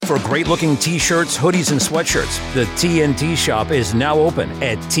for great-looking t-shirts, hoodies, and sweatshirts. The TNT shop is now open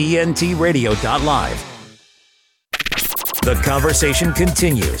at tntradio.live. The conversation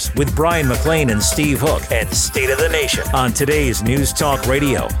continues with Brian McClain and Steve Hook and State of the Nation on today's News Talk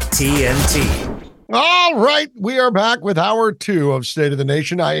Radio, TNT. All right, we are back with hour 2 of State of the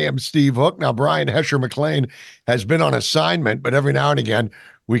Nation. I am Steve Hook. Now, Brian Hesher McClain has been on assignment, but every now and again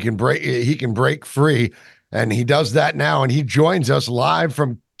he can break free, and he does that now, and he joins us live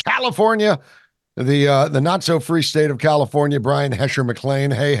from California, the not so free state of California. Brian Hesher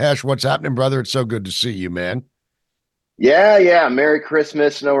McClain. Hey, Hesh, what's happening, brother? It's so good to see you, man. Yeah. Merry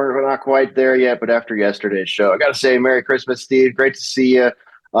Christmas. No, we're not quite there yet, but after yesterday's show, I got to say Merry Christmas, Steve. Great to see you.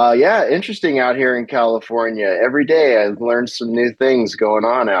 Interesting out here in California. Every day I've learned some new things going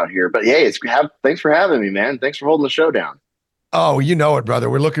on out here. But hey, thanks for having me, man. Thanks for holding the show down. Oh, you know it, brother.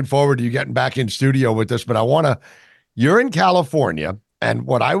 We're looking forward to you getting back in studio with us. But you're in California, and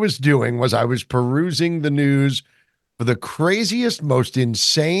what I was doing was I was perusing the news for the craziest, most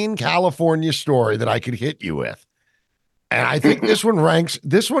insane California story that I could hit you with. And I think this one ranks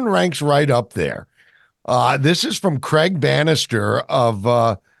right up there. This is from Craig Bannister of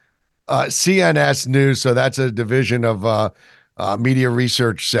CNS News. So that's a division of Media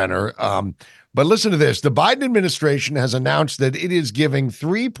Research Center. But listen to this. The Biden administration has announced that it is giving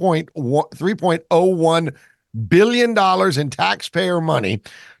 $3.01 billion in taxpayer money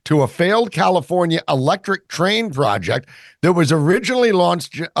to a failed California electric train project that was originally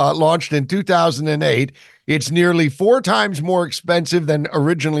launched in 2008. It's nearly 4 times more expensive than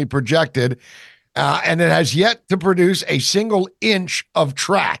originally projected, and it has yet to produce a single inch of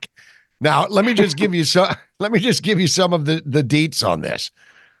track. Now, let me just give you some of the deets on this.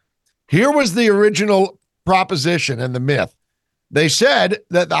 Here was the original proposition and the myth. They said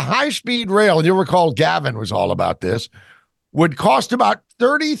that the high-speed rail, and you'll recall Gavin was all about this, would cost about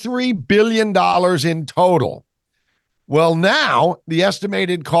 $33 billion in total. Well, now the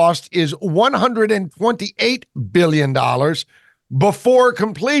estimated cost is $128 billion before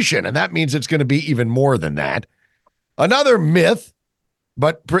completion, and that means it's going to be even more than that. Another myth,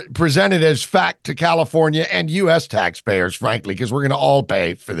 but presented as fact to California and U.S. taxpayers, frankly, because we're going to all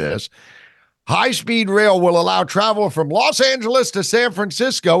pay for this. High-speed rail will allow travel from Los Angeles to San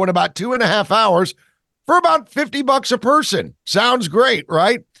Francisco in about 2.5 hours for about $50 a person. Sounds great,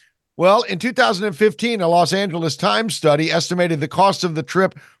 right? Well, in 2015, a Los Angeles Times study estimated the cost of the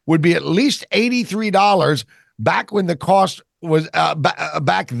trip would be at least $83 back when the cost was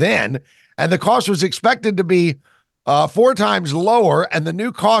back then, and the cost was expected to be 4 times lower, and the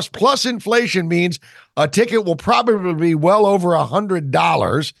new cost plus inflation means a ticket will probably be well over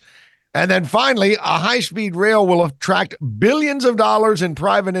 $100. And then finally, a high-speed rail will attract billions of dollars in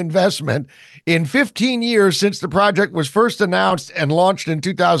private investment. In 15 years since the project was first announced and launched in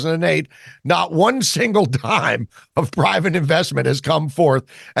 2008, not one single dime of private investment has come forth.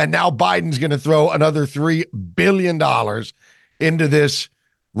 And now Biden's going to throw another $3 billion into this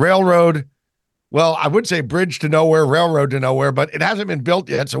railroad. Well, I would say bridge to nowhere, railroad to nowhere, but it hasn't been built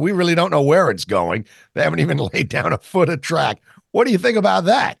yet, so we really don't know where it's going. They haven't even laid down a foot of track. What do you think about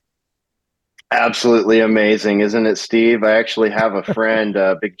that? Absolutely amazing, isn't it, Steve? I actually have a friend,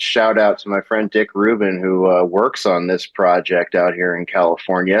 big shout out to my friend Dick Rubin, who works on this project out here in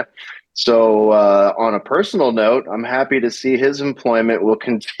California. So on a personal note, I'm happy to see his employment will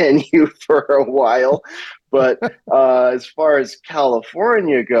continue for a while. But as far as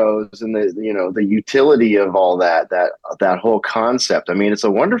California goes and the utility of all that whole concept, I mean, it's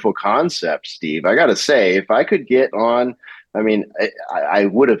a wonderful concept, Steve. I got to say, if I could get on, I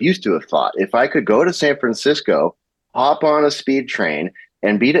would have used to have thought if I could go to San Francisco, hop on a speed train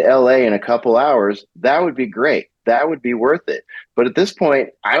and be to LA in a couple hours, that would be great. That would be worth it. But at this point,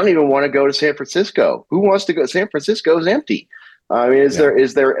 I don't even want to go to San Francisco. Who wants to go? San Francisco is empty. I mean, is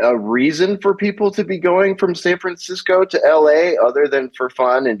there a reason for people to be going from San Francisco to LA other than for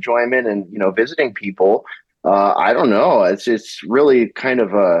fun, enjoyment, and visiting people? I don't know. It's really kind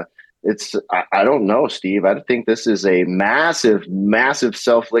of I don't know, Steve. I think this is a massive, massive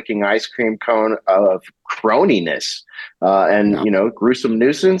self-licking ice cream cone of croniness. Gruesome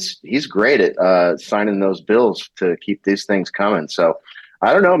nuisance, he's great at signing those bills to keep these things coming. So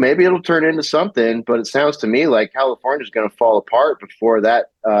I don't know, maybe it'll turn into something, but it sounds to me like California is going to fall apart before that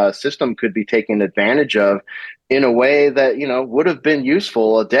system could be taken advantage of in a way that, would have been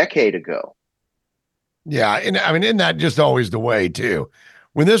useful a decade ago. Yeah. And I mean, isn't that just always the way too?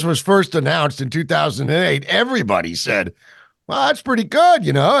 When this was first announced in 2008, everybody said, well, that's pretty good.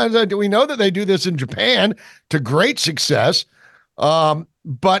 We know that they do this in Japan to great success,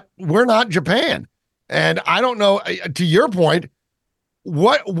 but we're not Japan. And I don't know, to your point,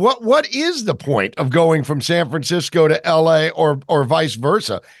 what is the point of going from San Francisco to LA or vice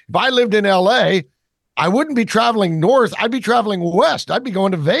versa? If I lived in LA, I wouldn't be traveling north. I'd be traveling west. I'd be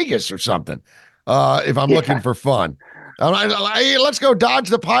going to Vegas or something if I'm looking for fun. Let's go dodge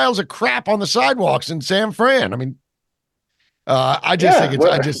the piles of crap on the sidewalks in San Fran. I mean, I just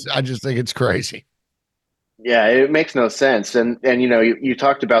think it's crazy. Yeah, it makes no sense. And you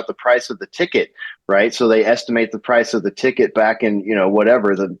talked about the price of the ticket, right? So they estimate the price of the ticket back in,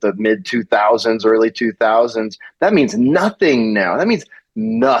 whatever, the mid 2000s, early 2000s. That means nothing now. That means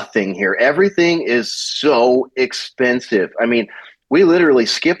nothing here. Everything is so expensive. I mean, we literally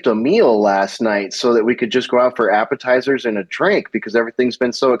skipped a meal last night so that we could just go out for appetizers and a drink because everything's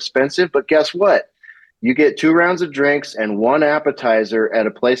been so expensive. But guess what? You get 2 rounds of drinks and 1 appetizer at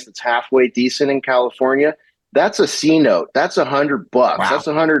a place that's halfway decent in California. That's a C note. That's $100. Wow. That's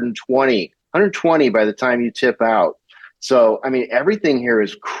 120 by the time you tip out. So, I mean, everything here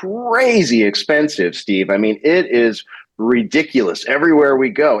is crazy expensive, Steve. I mean, it is ridiculous everywhere we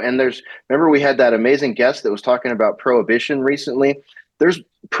go. And remember we had that amazing guest that was talking about prohibition recently. There's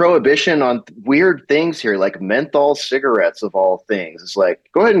prohibition on weird things here, like menthol cigarettes of all things. It's like,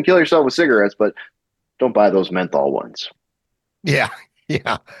 go ahead and kill yourself with cigarettes, but don't buy those menthol ones. Yeah.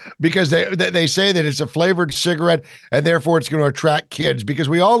 Yeah, because they say that it's a flavored cigarette and therefore it's going to attract kids, because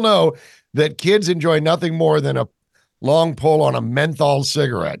we all know that kids enjoy nothing more than a long pull on a menthol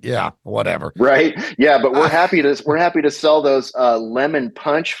cigarette. Yeah, whatever. Right. Yeah, but we're happy to sell those lemon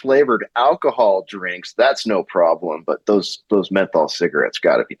punch flavored alcohol drinks. That's no problem. But those menthol cigarettes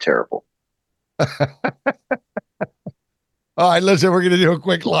got to be terrible. All right, listen, we're going to do a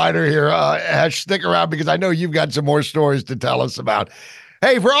quick liner here. Ash, stick around because I know you've got some more stories to tell us about.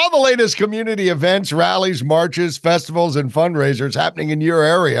 Hey, for all the latest community events, rallies, marches, festivals, and fundraisers happening in your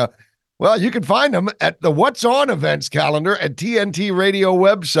area, well, you can find them at the What's On events calendar at TNT Radio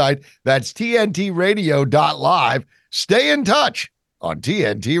website. That's tntradio.live. Stay in touch on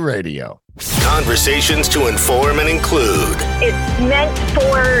TNT Radio. Conversations to inform and include. It's meant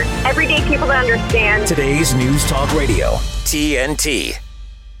for everyday people to understand. Today's News Talk Radio, TNT.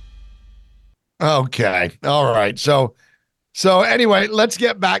 Okay. All right. So anyway, let's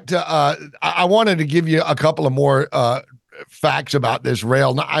get back to, I wanted to give you a couple of more facts about this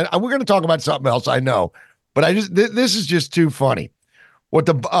rail. Now, we're going to talk about something else, I know, but this is just too funny.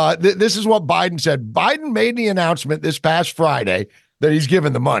 This is what Biden said. Biden made the announcement this past Friday that he's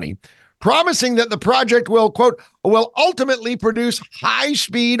given the money, promising that the project will, quote, will ultimately produce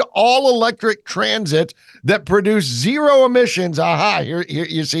high-speed, all-electric transit that produce zero emissions. Aha, here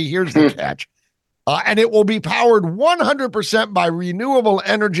you see, here's the catch. And it will be powered 100% by renewable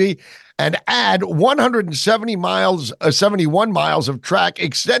energy and add 71 miles of track,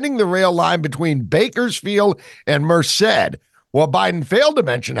 extending the rail line between Bakersfield and Merced. What Biden failed to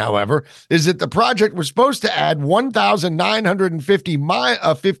mention, however, is that the project was supposed to add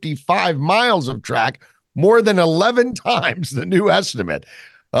 1,955 miles of track, more than 11 times the new estimate.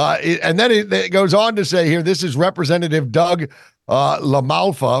 And then it goes on to say here, this is Representative Doug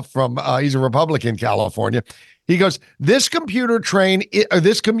LaMalfa from, he's a Republican in California. He goes, this commuter train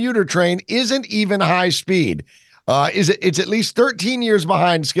isn't even high speed. It's at least 13 years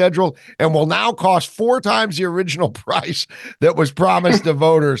behind schedule and will now cost 4 times the original price that was promised to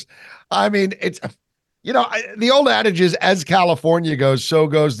voters. I mean, it's, the old adage is, as California goes, so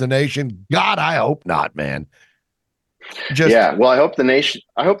goes the nation. God, I hope not, man. Well, I hope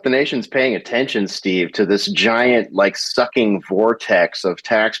the nation's paying attention, Steve, to this giant, sucking vortex of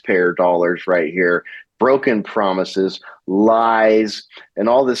taxpayer dollars right here. Broken promises, lies, and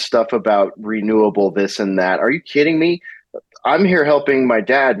all this stuff about renewable this and that. Are you kidding me? I'm here helping my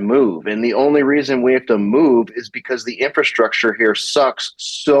dad move, and the only reason we have to move is because the infrastructure here sucks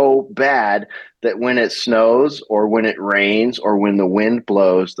so bad that when it snows or when it rains or when the wind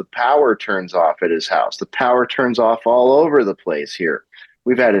blows, the power turns off at his house. The power turns off all over the place here.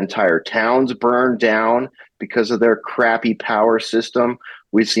 We've had entire towns burned down because of their crappy power system.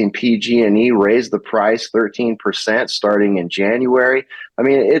 We've seen PG&E raise the price 13% starting in January. I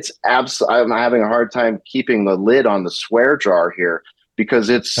mean, I'm having a hard time keeping the lid on the swear jar here because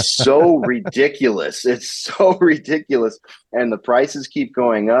it's so ridiculous. It's so ridiculous. And the prices keep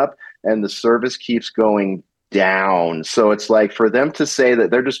going up and the service keeps going down. So it's like, for them to say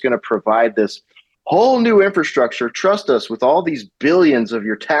that they're just going to provide this whole new infrastructure, trust us, with all these billions of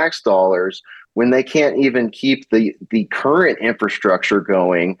your tax dollars, when they can't even keep the current infrastructure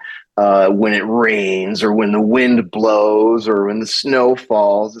going when it rains or when the wind blows or when the snow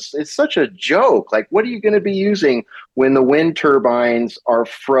falls. It's such a joke. Like, what are you going to be using when the wind turbines are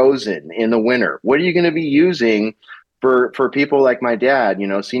frozen in the winter? What are you going to be using for people like my dad,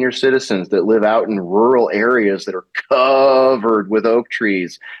 senior citizens that live out in rural areas that are covered with oak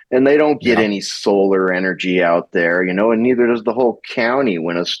trees, and they don't get any solar energy out there, and neither does the whole county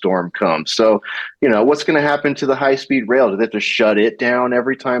when a storm comes. So, what's going to happen to the high-speed rail? Do they have to shut it down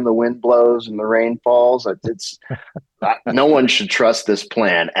every time the wind blows and the rain falls? It's no one should trust this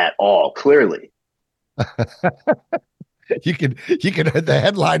plan at all, clearly. You can the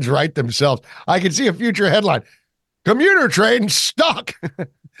headlines write themselves. I can see a future headline: commuter train stuck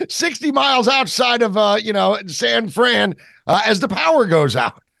 60 miles outside of San Fran as the power goes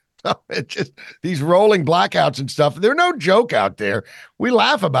out. It's just these rolling blackouts and stuff. They're no joke out there. We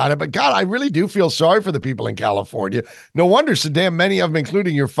laugh about it, but God, I really do feel sorry for the people in California. No wonder so damn many of them,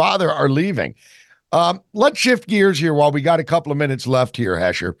 including your father, are leaving. Let's shift gears here while we got a couple of minutes left here,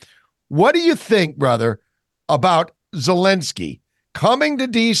 Hesher. What do you think, brother, about Zelensky coming to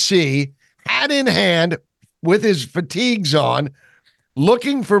D.C., hat in hand, with his fatigues on,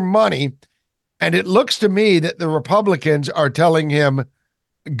 looking for money? And it looks to me that the Republicans are telling him,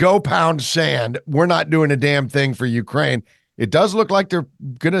 go pound sand. We're not doing a damn thing for Ukraine. It does look like they're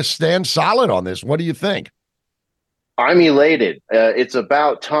going to stand solid on this. What do you think? I'm elated. It's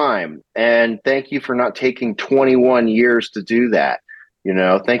about time. And thank you for not taking 21 years to do that.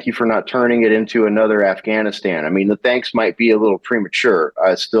 Thank you for not turning it into another Afghanistan. I mean, the thanks might be a little premature.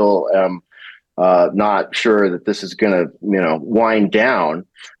 I still am not sure that this is going to, wind down.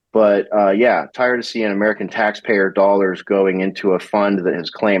 But tired of seeing American taxpayer dollars going into a fund that has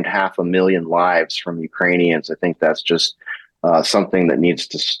claimed 500,000 lives from Ukrainians. I think that's just something that needs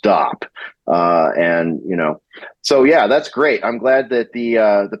to stop. That's great. I'm glad that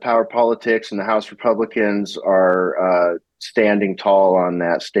the power politics and the House Republicans are standing tall on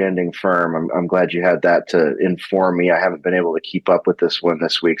that, standing firm. I'm glad you had that to inform me. I haven't been able to keep up with this one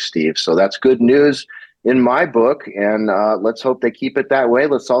this week, Steve. So that's good news in my book, and let's hope they keep it that way.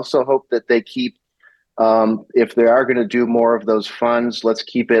 Let's also hope that they keep, if they are going to do more of those funds, let's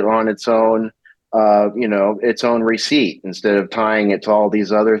keep it on its own, its own receipt instead of tying it to all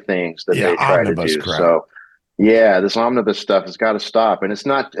these other things that they try to do. Crap. So, this omnibus stuff has got to stop, and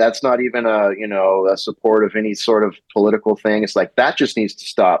that's not even a support of any sort of political thing. It's like that just needs to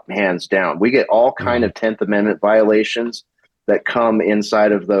stop, hands down. We get all kind of 10th Amendment violations that come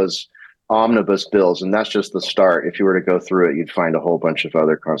inside of those omnibus bills, and that's just the start. If you were to go through it, you'd find a whole bunch of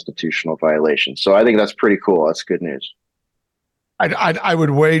other constitutional violations. So I think that's pretty cool. That's good news. I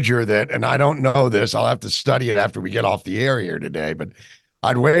would wager that, and I don't know this, I'll have to study it after we get off the air here today, but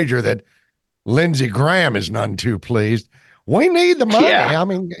I'd wager that Lindsey Graham is none too pleased. We need the money. Yeah. I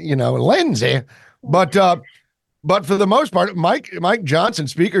mean, Lindsey, but for the most part, Mike Johnson,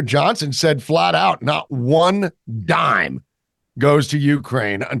 Speaker Johnson, said flat out, not one dime goes to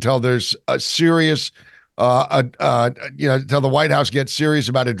Ukraine until there's a serious, until the White House gets serious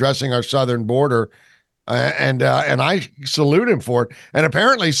about addressing our southern border. And I salute him for it. And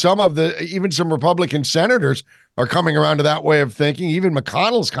apparently even some Republican senators are coming around to that way of thinking. Even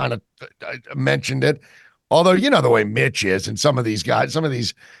McConnell's kind of mentioned it. Although, the way Mitch is, and some of these guys, some of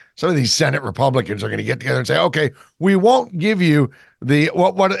these Senate Republicans are going to get together and say, okay, we won't give you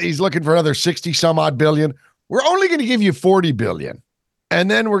what he's looking for, another 60 some odd billion. We're only going to give you 40 billion.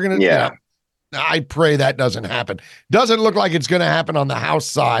 And then we're going to, I pray that doesn't happen. Doesn't look like it's going to happen on the House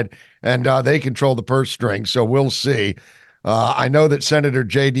side, and they control the purse string. So we'll see. I know that Senator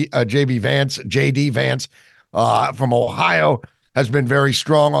JD Vance from Ohio has been very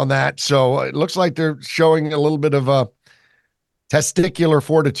strong on that. So it looks like they're showing a little bit of testicular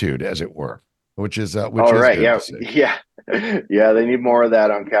fortitude, as it were, which is right. Yeah. They need more of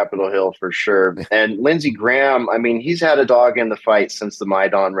that on Capitol Hill for sure. And Lindsey Graham, I mean, he's had a dog in the fight since the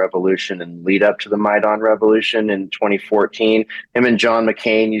Maidan Revolution and lead up to the Maidan Revolution in 2014. Him and John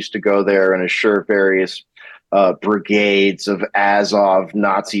McCain used to go there and assure various brigades of Azov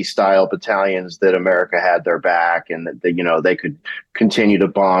Nazi-style battalions that America had their back, and that they could continue to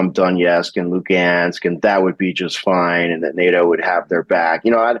bomb Donetsk and Lugansk, and that would be just fine, and that NATO would have their back. I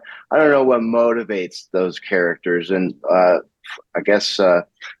don't know what motivates those characters, and I guess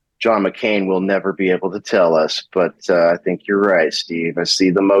John McCain will never be able to tell us, but I think you're right, Steve. I see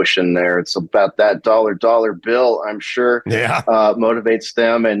the motion there. It's about that dollar bill, I'm sure, motivates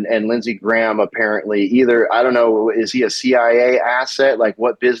them. And Lindsey Graham apparently either, I don't know, is he a CIA asset? Like,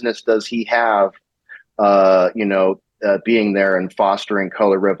 what business does he have, being there and fostering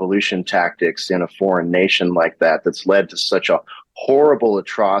color revolution tactics in a foreign nation like that, that's led to such a horrible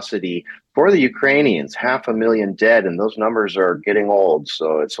atrocity for the Ukrainians? 500,000 dead, and those numbers are getting old,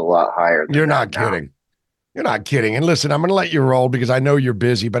 so it's a lot higher. You're not kidding. You're not kidding. And listen, I'm going to let you roll because I know you're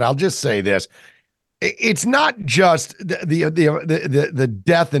busy, but I'll just say this. it's not just the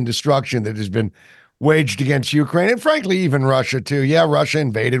death and destruction that has been waged against Ukraine, and frankly, even Russia too. Yeah, Russia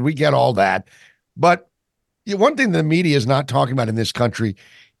invaded. We get all that. But one thing the media is not talking about in this country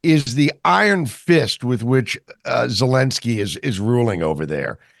is the iron fist with which Zelensky is ruling over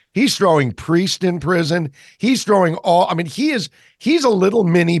there. He's throwing priests in prison. He's throwing he's a little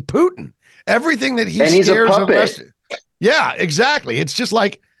mini Putin. Everything that he scares of us. Yeah, exactly. It's just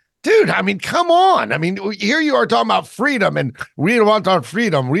like, dude, I mean, come on. I mean, here you are talking about freedom, and we want our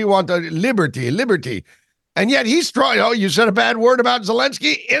freedom. We want our liberty. And yet he's throwing, you said a bad word about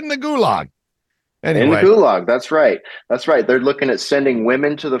Zelensky in the gulag. Anyway. In the gulag, that's right. They're looking at sending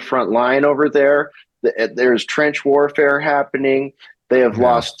women to the front line over there. There's trench warfare happening. They have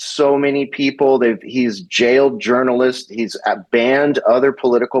lost so many people. He's jailed journalists. He's banned other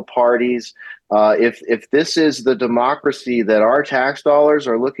political parties. If this is the democracy that our tax dollars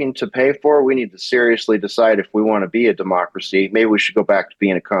are looking to pay for, we need to seriously decide if we want to be a democracy. Maybe we should go back to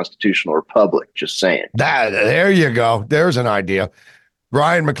being a constitutional republic. Just saying. There you go. There's an idea.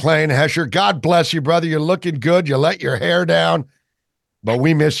 Brian McLean, Hesher, God bless you, brother. You're looking good. You let your hair down, but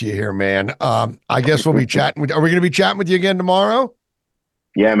we miss you here, man. I guess we'll be chatting. Are we going to be chatting with you again tomorrow?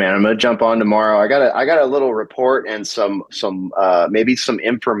 Yeah, man, I'm gonna jump on tomorrow. I got a little report and some maybe some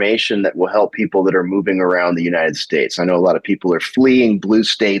information that will help people that are moving around the United States. I know a lot of people are fleeing blue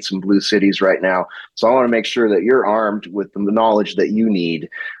states and blue cities right now, so I want to make sure that you're armed with the knowledge that you need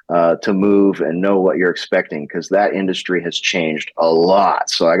to move and know what you're expecting, because that industry has changed a lot.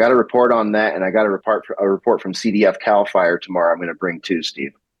 So I got a report on that, and I got a report from CDF Cal Fire tomorrow. I'm going to bring too,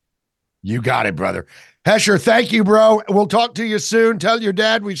 Steve. You got it, brother. Hesher, thank you, bro. We'll talk to you soon. Tell your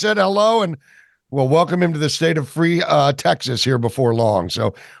dad we said hello, and we'll welcome him to the state of free Texas here before long.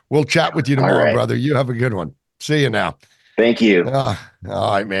 So we'll chat with you tomorrow, brother. You have a good one. See you now. Thank you. All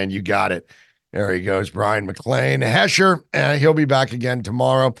right, man. You got it. There he goes, Brian McLean. Hesher, he'll be back again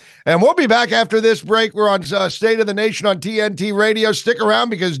tomorrow. And we'll be back after this break. We're on State of the Nation on TNT Radio. Stick around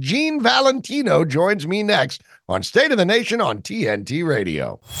because Gene Valentino joins me next on State of the Nation on TNT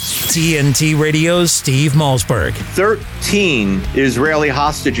Radio. TNT Radio's Steve Malzberg. 13 Israeli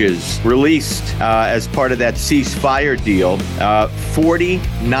hostages released as part of that ceasefire deal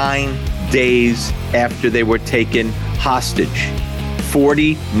 49 days after they were taken hostage.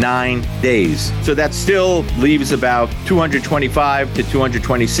 49 days. So that still leaves about 225 to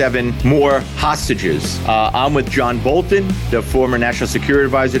 227 more hostages. I'm with John Bolton, the former national security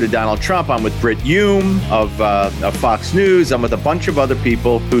advisor to Donald Trump. I'm with Britt Hume of Fox News. I'm with a bunch of other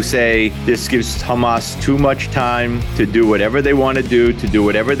people who say this gives Hamas too much time to do whatever they want to do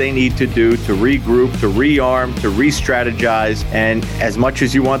whatever they need to do, to regroup, to rearm, to re-strategize. And as much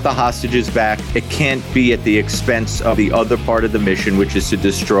as you want the hostages back, it can't be at the expense of the other part of the mission, which is to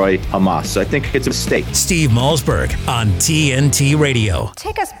destroy Hamas. So I think it's a mistake. Steve Malzberg on TNT Radio.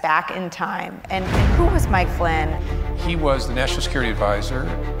 Take us back in time. And who was Mike Flynn? He was the national security advisor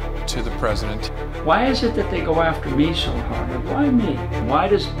to the president. Why is it that they go after me so hard? Why me? Why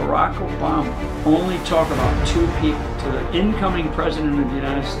does Barack Obama only talk about two people, to the incoming president of the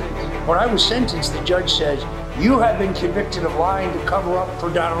United States? When I was sentenced, the judge says, you have been convicted of lying to cover up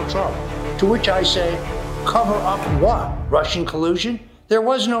for Donald Trump. To which I say, cover up what? Russian collusion? There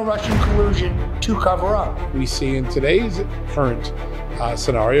was no Russian collusion to cover up. We see in today's current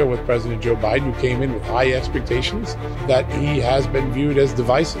scenario with President Joe Biden, who came in with high expectations, that he has been viewed as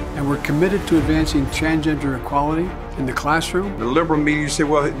divisive. And we're committed to advancing transgender equality in the classroom. The liberal media say,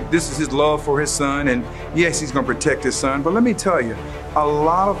 well, this is his love for his son, and yes, he's going to protect his son. But let me tell you, a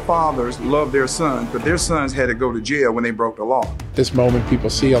lot of fathers love their sons, but their sons had to go to jail when they broke the law. This moment, people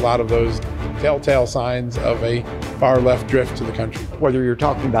see a lot of those telltale signs of a far-left drift to the country. Whether you're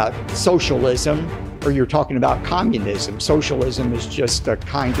talking about socialism or you're talking about communism, socialism is just a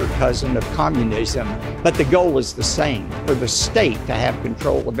kinder cousin of communism, but the goal is the same, for the state to have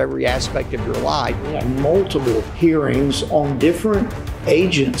control of every aspect of your life. We have multiple hearings on different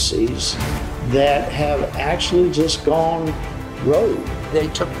agencies that have actually just gone rogue. They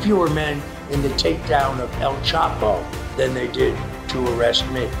took fewer men in the takedown of El Chapo than they did to arrest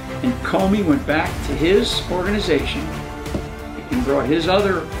me. And Comey went back to his organization and brought his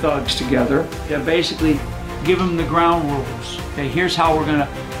other thugs together to basically give them the ground rules. Okay, here's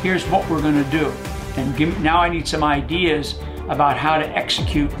what we're gonna do. And now I need some ideas about how to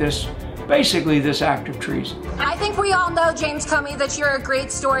execute this, basically this act of treason. I think we all know, James Comey, that you're a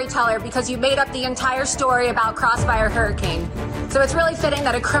great storyteller because you made up the entire story about Crossfire Hurricane. So it's really fitting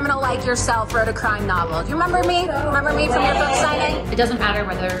that a criminal like yourself wrote a crime novel. Do you remember me? Remember me from your book signing? It doesn't matter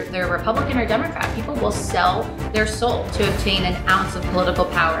whether they're Republican or Democrat. People will sell their soul to obtain an ounce of political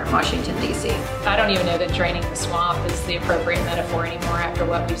power in Washington, D.C. I don't even know that draining the swamp is the appropriate metaphor anymore after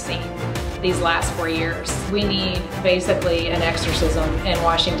what we've seen these last 4 years. We need basically an exorcism in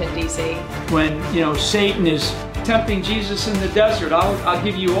Washington, D.C. When, Satan is tempting Jesus in the desert, I'll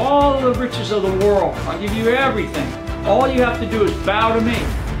give you all the riches of the world. I'll give you everything. All you have to do is bow to me.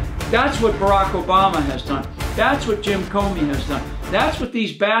 That's what Barack Obama has done. That's what Jim Comey has done. That's what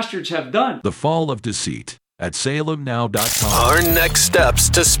these bastards have done. The Fall of Deceit at salemnow.com. Our next steps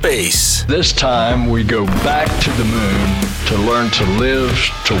to space. This time we go back to the moon to learn to live,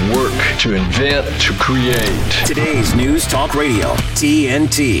 to work, to invent, to create. Today's News Talk Radio,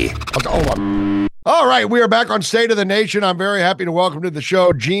 TNT. All right, we are back on State of the Nation. I'm very happy to welcome to the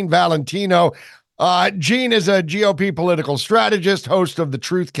show Gene Valentino. Gene is a GOP political strategist, host of the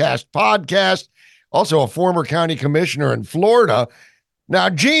Truth Cast Podcast, also a former county commissioner in Florida.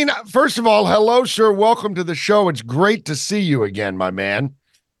 Now, Gene, first of all, hello, sir. Welcome to the show. It's great to see you again, my man.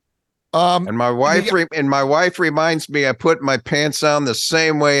 And my wife reminds me I put my pants on the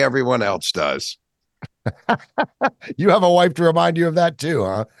same way everyone else does. You have a wife to remind you of that too,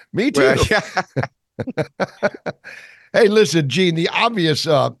 huh? Me too. Well, yeah. Hey, listen, Gene,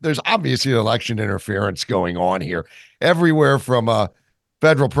 there's obviously election interference going on here everywhere from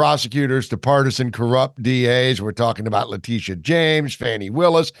federal prosecutors to partisan corrupt DAs. We're talking about Letitia James, Fani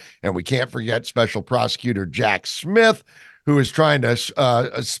Willis, and we can't forget Special Prosecutor Jack Smith, who is trying to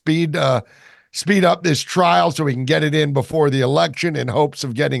speed up this trial so we can get it in before the election in hopes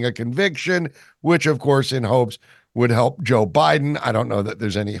of getting a conviction, which, of course, in hopes would help Joe Biden. I don't know that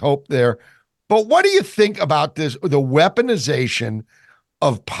there's any hope there. But what do you think about this, the weaponization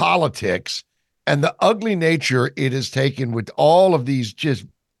of politics and the ugly nature it has taken with all of these just,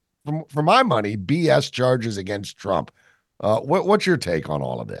 for my money, BS charges against Trump? What's your take on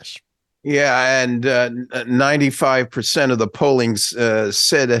all of this? Yeah, and 95% of the polling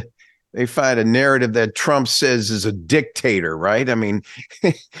said they find a narrative that Trump says is a dictator, right? I mean,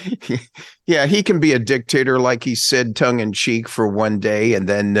 yeah, he can be a dictator, like he said, tongue in cheek for one day, and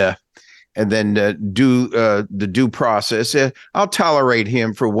then do the due process. I'll tolerate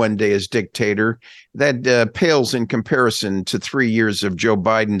him for one day as dictator. That pales in comparison to 3 years of Joe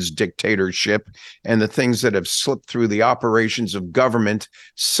Biden's dictatorship and the things that have slipped through the operations of government,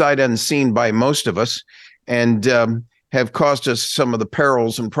 sight unseen by most of us, and have caused us some of the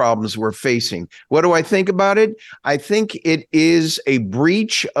perils and problems we're facing. What do I think about it? I think it is a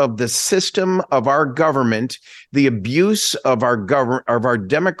breach of the system of our government, the abuse of our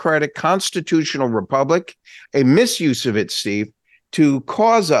democratic constitutional republic, a misuse of it, Steve, to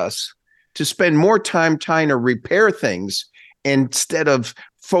cause us to spend more time trying to repair things instead of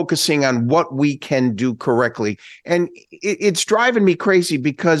focusing on what we can do correctly. And it's driving me crazy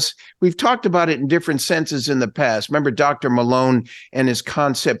because we've talked about it in different senses in the past. Remember Dr. Malone and his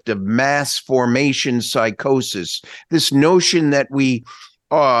concept of mass formation psychosis, this notion that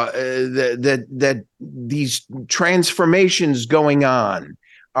that these transformations going on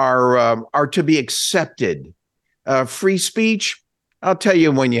are to be accepted. Free speech, I'll tell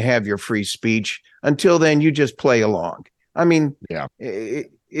you when you have your free speech. Until then, you just play along. I mean, yeah,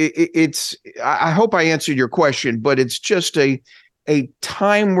 it's. I hope I answered your question, but it's just a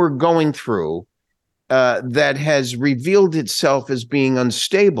time we're going through that has revealed itself as being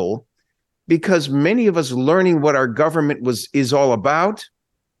unstable, because many of us learning what our government is all about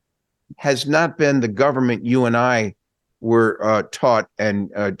has not been the government you and I were taught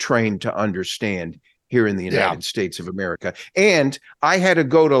and trained to understand here in the United States of America. And I had to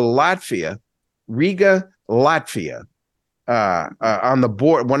go to Latvia, Riga, Latvia. On the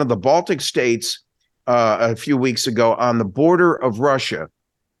board, one of the Baltic states, a few weeks ago, on the border of Russia,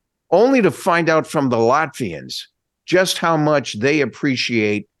 only to find out from the Latvians just how much they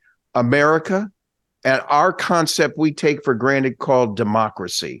appreciate America and our concept we take for granted called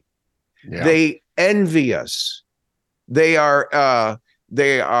democracy. Yeah. They envy us. They are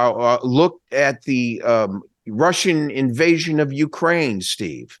looked at the Russian invasion of Ukraine,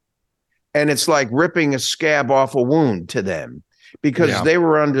 Steve. And it's like ripping a scab off a wound to them, because they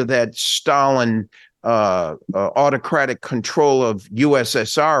were under that Stalin autocratic control of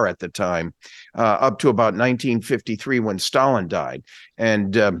USSR at the time, up to about 1953 when Stalin died.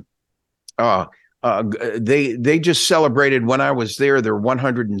 And they just celebrated, when I was there, their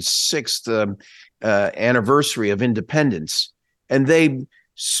 106th anniversary of independence. And they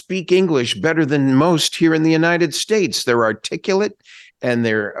speak English better than most here in the United States. They're articulate. and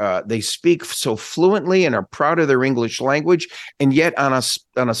they speak so fluently and are proud of their English language, and yet on a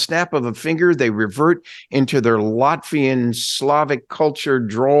snap of a finger they revert into their Latvian Slavic culture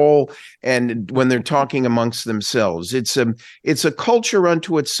drawl, and when they're talking amongst themselves, it's a culture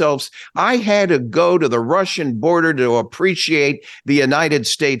unto itself. I had to go to the Russian border to appreciate the United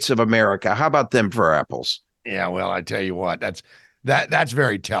States of America. How about them for apples? Yeah, well, I tell you what, that's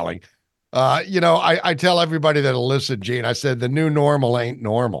very telling. I tell everybody that'll listen, Gene, I said the new normal ain't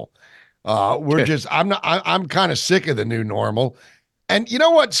normal. I'm kind of sick of the new normal. And you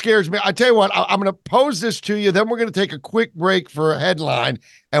know what scares me? I tell you what, I'm going to pose this to you. Then we're going to take a quick break for a headline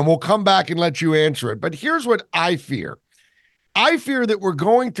and we'll come back and let you answer it. But here's what I fear. I fear that we're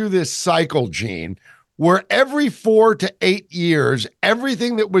going through this cycle, Gene, where every 4 to 8 years,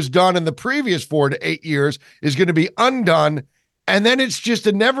 everything that was done in the previous 4 to 8 years is going to be undone. And then it's just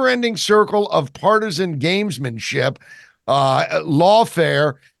a never-ending circle of partisan gamesmanship,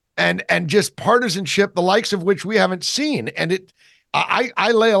 lawfare, and just partisanship, the likes of which we haven't seen. And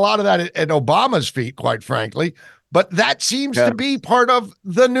I lay a lot of that at Obama's feet, quite frankly. But that seems to be part of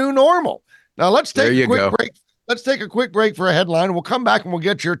the new normal. Now let's take a quick break. Let's take a quick break for a headline. We'll come back and we'll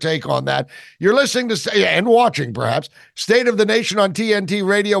get your take on that. You're listening to, and watching perhaps, State of the Nation on TNT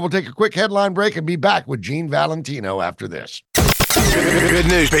Radio. We'll take a quick headline break and be back with Gene Valentino after this. Good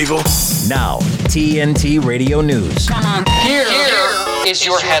news, people. Now, TNT Radio News. Here is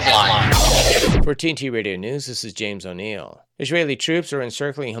your headline. For TNT Radio News, this is James O'Neill. Israeli troops are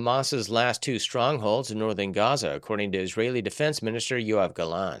encircling Hamas's last 2 strongholds in northern Gaza, according to Israeli Defense Minister Yoav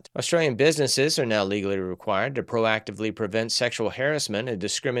Gallant. Australian businesses are now legally required to proactively prevent sexual harassment and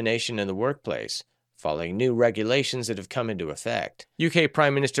discrimination in the workplace, following new regulations that have come into effect. UK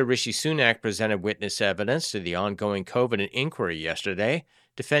Prime Minister Rishi Sunak presented witness evidence to the ongoing COVID inquiry yesterday,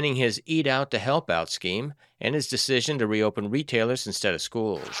 defending his Eat Out to Help Out scheme and his decision to reopen retailers instead of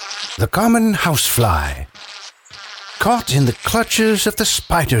schools. The common housefly, caught in the clutches of the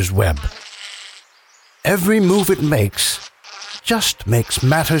spider's web. Every move it makes just makes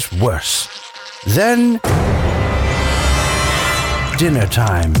matters worse. Then, dinner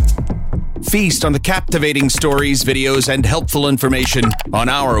time. Feast on the captivating stories, videos, and helpful information on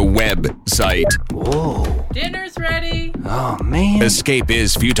our website. Whoa. Dinner's ready. Oh, man. Escape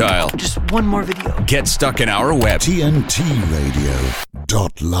is futile. Just one more video. Get stuck in our web.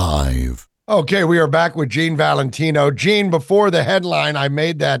 TNTRadio.live. Okay, we are back with Gene Valentino. Gene, before the headline, I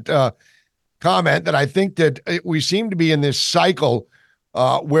made that comment that I think that we seem to be in this cycle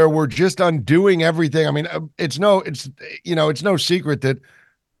where we're just undoing everything. I mean, it's no secret that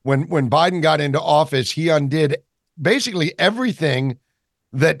when Biden got into office, he undid basically everything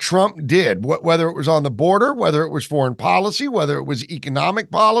that Trump did, whether it was on the border, whether it was foreign policy, whether it was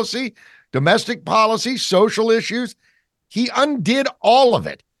economic policy, domestic policy, social issues. He undid all of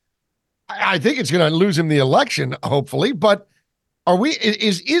it. I think it's going to lose him the election, hopefully, but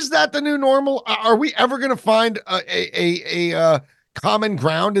is that the new normal? Are we ever going to find a common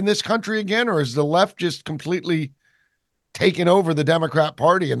ground in this country again, or is the left just completely taken over the Democrat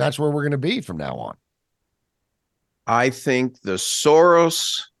Party, and that's where we're going to be from now on? I think the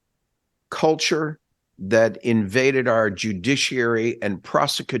Soros culture that invaded our judiciary and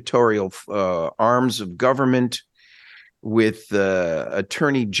prosecutorial arms of government with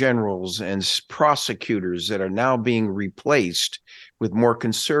attorney generals and prosecutors that are now being replaced with more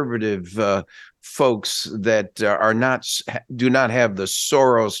conservative folks that do not have the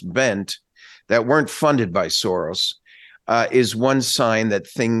Soros bent, that weren't funded by Soros, is one sign that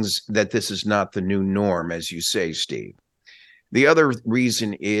this is not the new norm, as you say, Steve. The other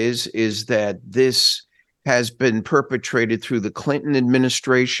reason is that this has been perpetrated through the Clinton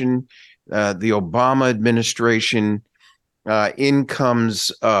administration, the Obama administration,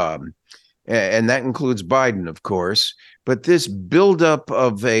 incomes, and that includes Biden, of course. But this buildup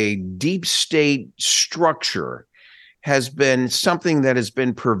of a deep state structure has been something that has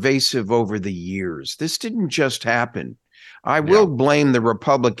been pervasive over the years. This didn't just happen. I will blame the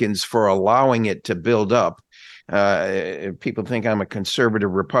Republicans for allowing it to build up. People think I'm a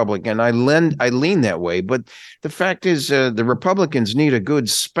conservative Republican. I lean that way. But the fact is, the Republicans need a good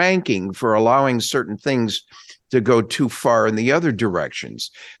spanking for allowing certain things to go too far in the other directions.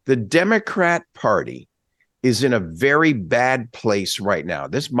 The Democrat Party is in a very bad place right now.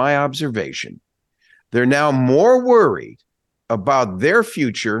 This is my observation. They're now more worried about their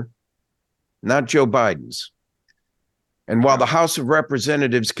future, not Joe Biden's. And while the House of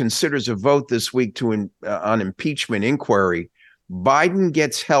Representatives considers a vote this week on impeachment inquiry, Biden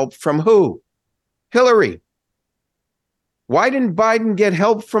gets help from who? Hillary. Why didn't Biden get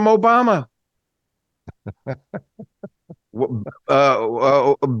help from Obama?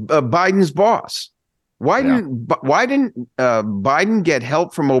 Biden's boss. Why didn't Biden get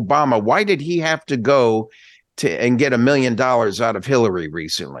help from Obama? Why did he have to go and get $1 million out of Hillary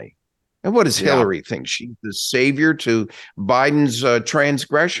recently? And what does Hillary think? She's the savior to Biden's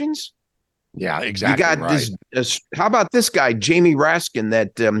transgressions? Yeah, exactly. You got this. How about this guy, Jamie Raskin,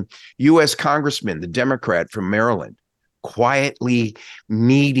 that U.S. congressman, the Democrat from Maryland, quietly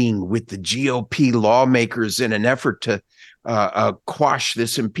meeting with the GOP lawmakers in an effort to quash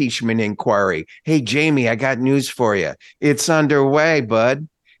this impeachment inquiry. Hey, Jamie, I got news for you. It's underway, bud.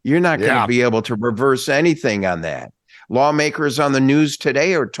 You're not going to be able to reverse anything on that. Lawmakers on the news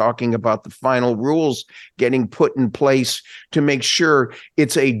today are talking about the final rules getting put in place to make sure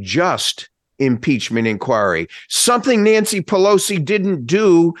it's a just impeachment inquiry. Something Nancy Pelosi didn't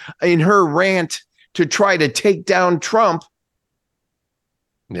do in her rant to try to take down Trump.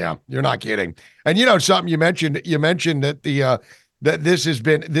 Yeah, you're not kidding. And something you mentioned that that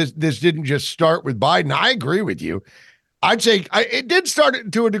this didn't just start with Biden. I agree with you. I'd say it did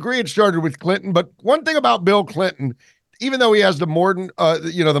start to a degree. It started with Clinton, but one thing about Bill Clinton, even though he has the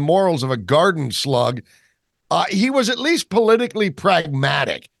morals of a garden slug, he was at least politically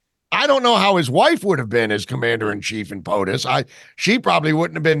pragmatic. I don't know how his wife would have been as commander-in-chief in POTUS. She probably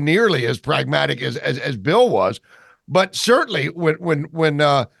wouldn't have been nearly as pragmatic as Bill was. But certainly when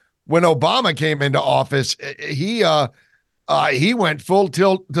Obama came into office, he went full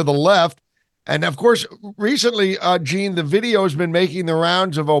tilt to the left. And of course, recently, Gene, the video has been making the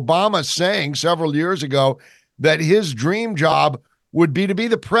rounds of Obama saying several years ago that his dream job would be to be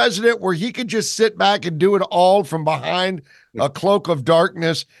the president where he could just sit back and do it all from behind a cloak of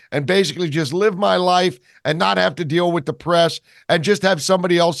darkness and basically just live my life and not have to deal with the press and just have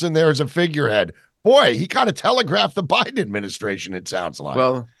somebody else in there as a figurehead. Boy, he kind of telegraphed the Biden administration, it sounds like.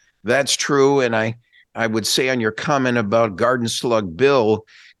 Well, that's true. And I would say on your comment about Garden Slug Bill,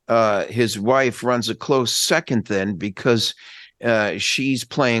 his wife runs a close second then, because she's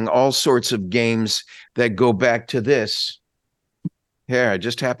playing all sorts of games that go back to this. Here, I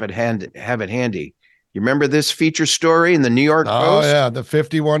just have it handy. You remember this feature story in the New York Post? Oh, yeah, the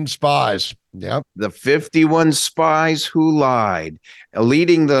 51 spies. Yep. The 51 spies who lied.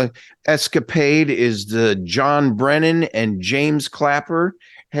 Leading the escapade is the John Brennan and James Clapper,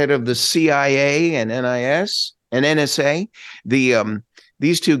 head of the CIA and NIS and NSA.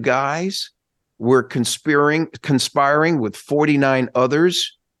 These two guys were conspiring with 49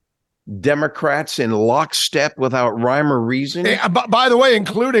 others, Democrats in lockstep without rhyme or reason. Hey, by the way,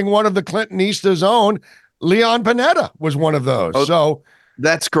 including one of the Clintonistas' own, Leon Panetta was one of those. Oh, so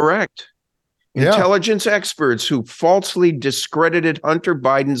that's correct. Intelligence experts who falsely discredited Hunter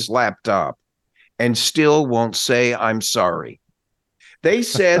Biden's laptop and still won't say, I'm sorry. They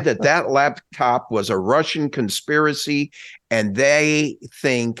said that laptop was a Russian conspiracy, and they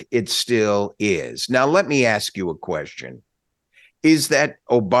think it still is. Now, let me ask you a question. Is that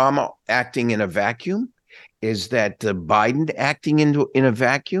Obama acting in a vacuum? Is that Biden acting in a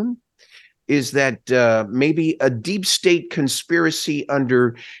vacuum? Is that maybe a deep state conspiracy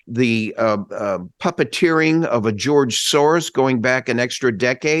under the puppeteering of a George Soros going back an extra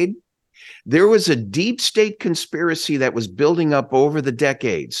decade? There was a deep state conspiracy that was building up over the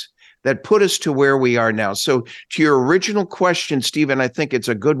decades that put us to where we are now. So to your original question, Stephen, I think it's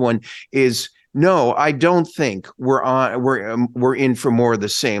a good one, is no, I don't think we're in for more of the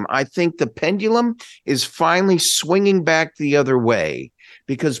same. I think the pendulum is finally swinging back the other way,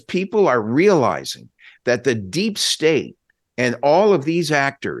 because people are realizing that the deep state and all of these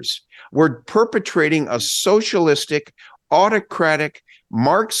actors were perpetrating a socialistic, autocratic,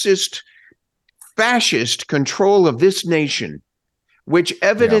 Marxist, fascist control of this nation, which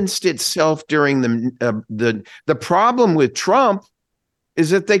evidenced itself during the problem with Trump is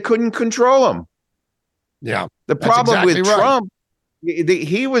that they couldn't control him. Yeah. The problem with Trump,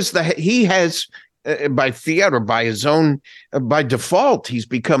 he has by fiat or by his own, by default, he's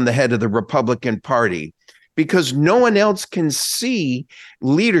become the head of the Republican Party, because no one else can see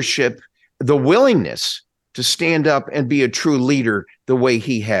leadership, the willingness to stand up and be a true leader the way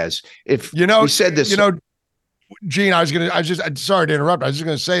he has. If he said this, Gene, sorry to interrupt. I was just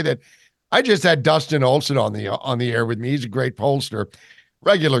going to say that I just had Dustin Olson on the air with me. He's a great pollster,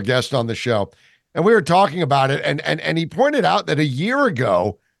 regular guest on the show. And we were talking about it. And he pointed out that a year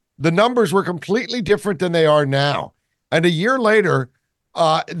ago, the numbers were completely different than they are now. And a year later,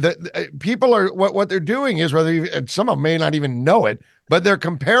 the people are what they're doing is, and some of them may not even know it, but they're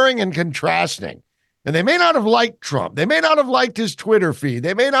comparing and contrasting. And they may not have liked Trump. They may not have liked his Twitter feed.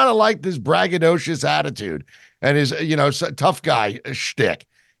 They may not have liked his braggadocious attitude and his, tough guy shtick,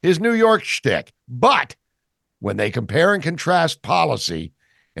 his New York shtick. But when they compare and contrast policy,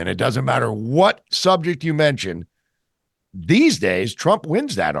 and it doesn't matter what subject you mention, these days, Trump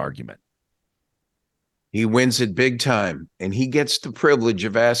wins that argument. He wins it big time, and he gets the privilege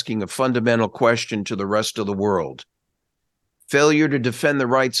of asking a fundamental question to the rest of the world. Failure to defend the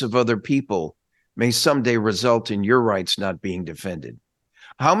rights of other people may someday result in your rights not being defended.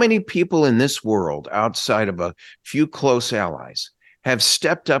 How many people in this world, outside of a few close allies, have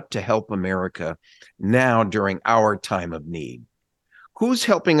stepped up to help America now during our time of need? Who's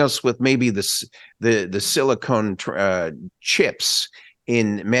helping us with maybe the silicone chips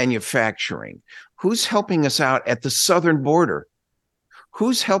in manufacturing? Who's helping us out at the southern border?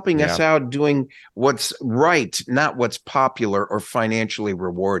 Who's helping us out doing what's right, not what's popular or financially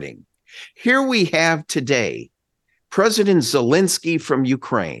rewarding? Here we have today President Zelensky from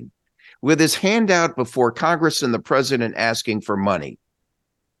Ukraine with his hand out before Congress and the president asking for money.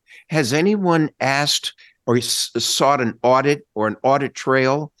 Has anyone asked or sought an audit or an audit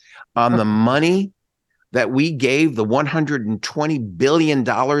trail on the money that we gave, the $120 billion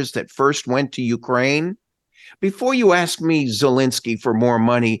that first went to Ukraine? Before you ask me, Zelensky, for more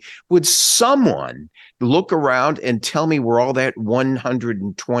money, would someone look around and tell me where all that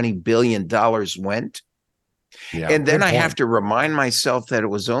 $120 billion went? Yeah, and then I have to remind myself that it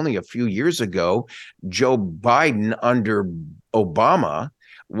was only a few years ago, Joe Biden under Obama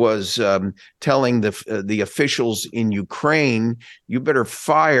was telling the officials in Ukraine, you better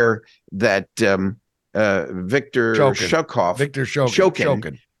fire that Viktor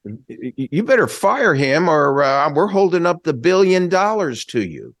Shokin. You better fire him or we're holding up the $1 billion to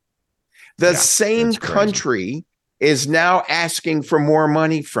you. The same country is now asking for more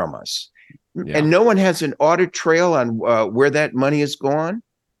money from us. Yeah. And no one has an audit trail on where that money has gone.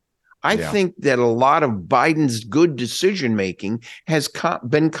 I think that a lot of Biden's good decision-making has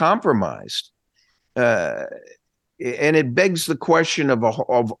been compromised. And it begs the question of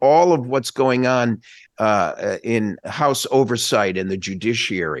all of what's going on in House oversight and the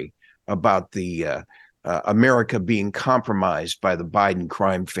judiciary about the America being compromised by the Biden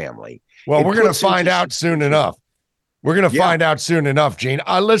crime family. Well, we're going to find out soon enough. We're going to find out soon enough, Gene.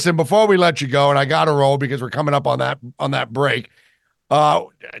 Listen, before we let you go, and I got to roll because we're coming up on that break.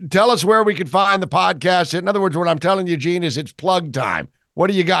 Tell us where we can find the podcast. In other words, what I'm telling you, Gene, is it's plug time. What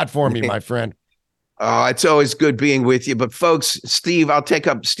do you got for me, my friend? It's always good being with you. But folks, I'll take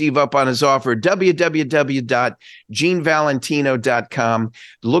Steve up on his offer. www.genevalentino.com.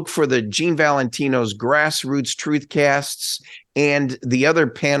 Look for the Gene Valentino's Grassroots Truth Casts and the other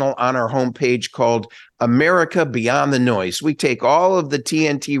panel on our homepage called America Beyond the Noise. We take all of the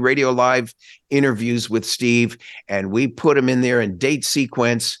TNT Radio Live interviews with Steve and we put them in there in date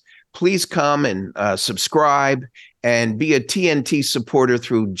sequence. Please come and subscribe and be a TNT supporter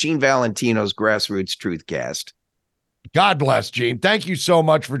through Gene Valentino's Grassroots Truth Cast. God bless, Gene. Thank you so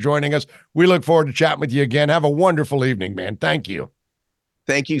much for joining us. We look forward to chatting with you again. Have a wonderful evening, man. Thank you.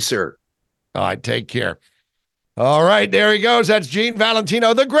 Thank you, sir. All right, take care. All right, there he goes. That's Gene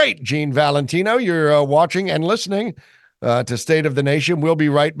Valentino, the great Gene Valentino. You're watching and listening to State of the Nation. We'll be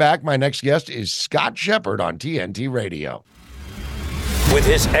right back. My next guest is Scott Shepard on TNT Radio. With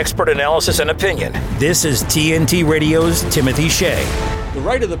his expert analysis and opinion, this is TNT Radio's Timothy Shea. The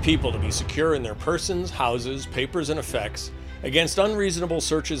right of the people to be secure in their persons, houses, papers, and effects against unreasonable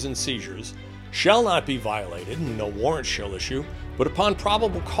searches and seizures shall not be violated, and no warrant shall issue, but upon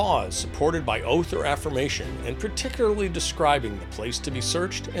probable cause supported by oath or affirmation, and particularly describing the place to be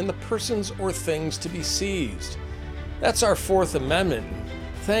searched and the persons or things to be seized. That's our Fourth Amendment.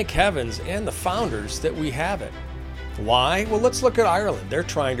 Thank heavens and the founders that we have it. Why? Well, let's look at Ireland. They're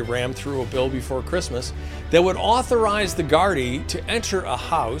trying to ram through a bill before Christmas that would authorize the Gardaí to enter a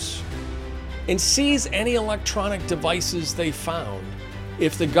house and seize any electronic devices they found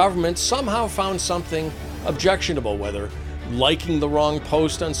if the government somehow found something objectionable, whether liking the wrong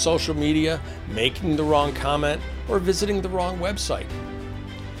post on social media, making the wrong comment, or visiting the wrong website.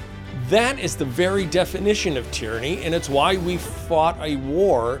 That is the very definition of tyranny, and it's why we fought a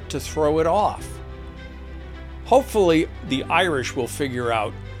war to throw it off. Hopefully, the Irish will figure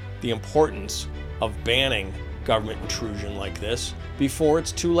out the importance of banning government intrusion like this before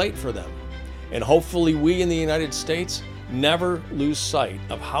it's too late for them. And hopefully we in the United States never lose sight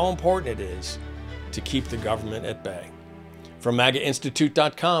of how important it is to keep the government at bay. From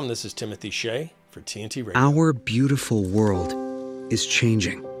MAGAInstitute.com, this is Timothy Shea for TNT Radio. Our beautiful world is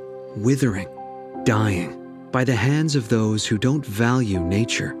changing, withering, dying by the hands of those who don't value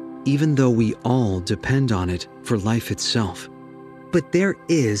nature, even though we all depend on it for life itself. But there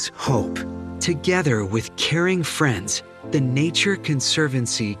is hope. Together with caring friends, the Nature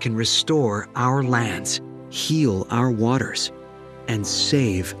Conservancy can restore our lands, heal our waters, and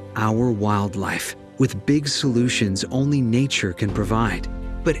save our wildlife with big solutions only nature can provide.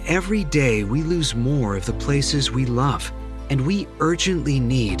 But every day we lose more of the places we love, and we urgently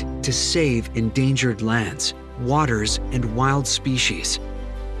need to save endangered lands, waters, and wild species.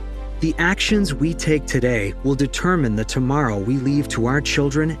 The actions we take today will determine the tomorrow we leave to our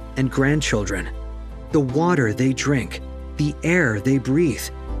children and grandchildren. The water they drink, the air they breathe,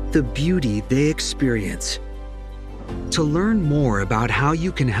 the beauty they experience. To learn more about how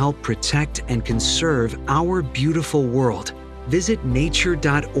you can help protect and conserve our beautiful world, visit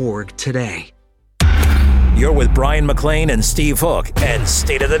nature.org today. You're with Brian McClain and Steve Hook and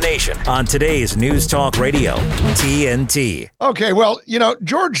State of the Nation on today's News Talk Radio, TNT. Okay, well,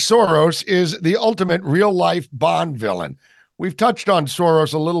 George Soros is the ultimate real-life Bond villain. We've touched on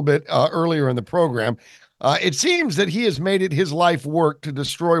Soros a little bit earlier in the program. It seems that he has made it his life work to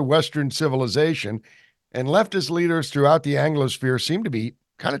destroy Western civilization, and leftist leaders throughout the Anglosphere seem to be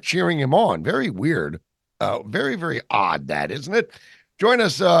kind of cheering him on. Very weird. Very, very odd, that, isn't it? Joining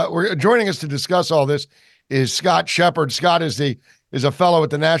us to discuss all this is Scott Shepard. Scott is a fellow at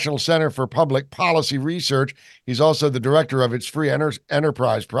the National Center for Public Policy Research. He's also the director of its Free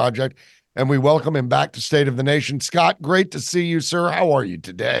Enterprise Project, and we welcome him back to State of the Nation. Scott, great to see you, sir. How are you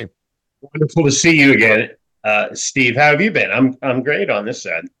today? Wonderful to see you again, Steve. How have you been? I'm great on this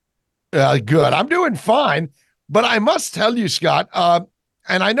side. Good. I'm doing fine, but I must tell you, Scott,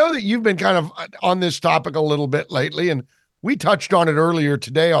 and I know that you've been kind of on this topic a little bit lately, and we touched on it earlier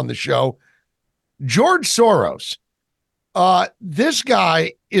today on the show. George Soros, this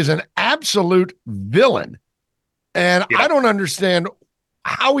guy is an absolute villain, and I don't understand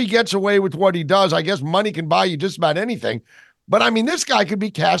how he gets away with what he does. I guess money can buy you just about anything, but I mean, this guy could be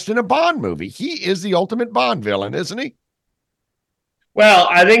cast in a Bond movie. He is the ultimate Bond villain, isn't he? Well,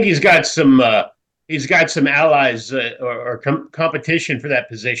 I think he's got some allies or competition for that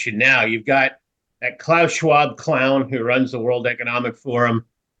position now. You've got that Klaus Schwab clown who runs the World Economic Forum,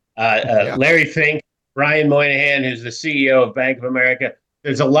 Larry Fink, Brian Moynihan, who's the CEO of Bank of America.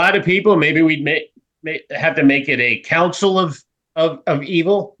 There's a lot of people. Maybe we'd have to make it a council of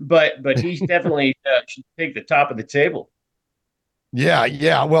evil, but he definitely should take the top of the table.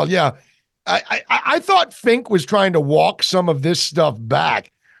 Yeah. Well, yeah. I thought Fink was trying to walk some of this stuff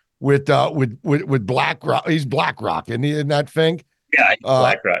back with BlackRock. He's BlackRock, isn't that Fink? Yeah, he's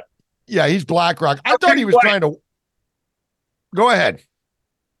BlackRock. Yeah, he's BlackRock. I thought he was trying to. Go ahead.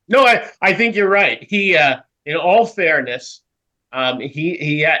 No, I think you're right. He, in all fairness,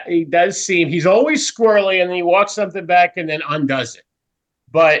 he does seem he's always squirrely, and then he walks something back and then undoes it.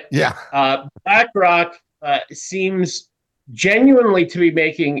 But BlackRock seems genuinely to be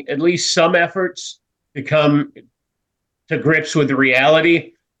making at least some efforts to come to grips with the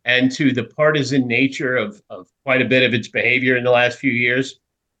reality and to the partisan nature of quite a bit of its behavior in the last few years.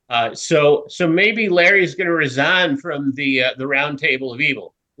 So maybe Larry's going to resign from the round table of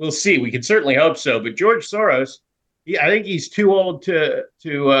evil. We'll see. We can certainly hope so. But George Soros, I think he's too old to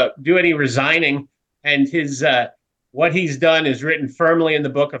do any resigning, and his what he's done is written firmly in the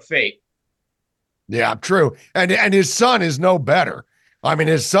book of fate. Yeah, true. And his son is no better. I mean,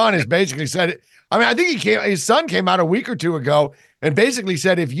 his son has basically said, I think his son came out a week or two ago and basically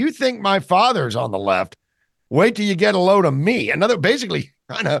said, if you think my father's on the left, wait till you get a load of me. Another basically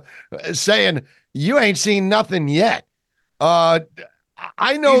kind of saying, you ain't seen nothing yet. I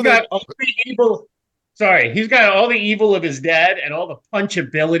know he's got all the evil. Sorry, he's got all the evil of his dad and all the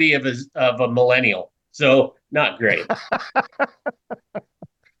punchability of a millennial. So not great.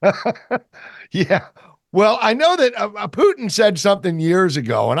 Yeah. Well, I know that Putin said something years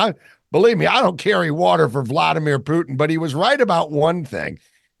ago, and believe me, I don't carry water for Vladimir Putin, but he was right about one thing.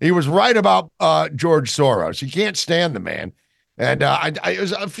 He was right about George Soros. You can't stand the man. And it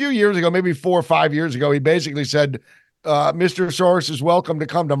was a few years ago, maybe 4 or 5 years ago, he basically said, Mr. Soros is welcome to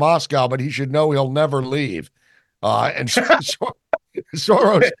come to Moscow, but he should know he'll never leave. And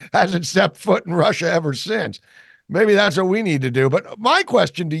Soros hasn't stepped foot in Russia ever since. Maybe that's what we need to do. But my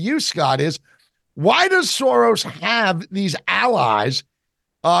question to you, Scott, is why does Soros have these allies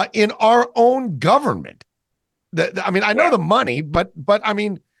in our own government? I know the money, but I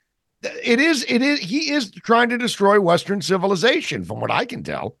mean, he is trying to destroy Western civilization, from what I can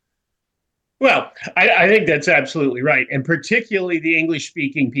tell. Well, I think that's absolutely right, and particularly the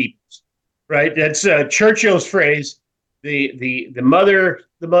English-speaking peoples, right? That's Churchill's phrase: the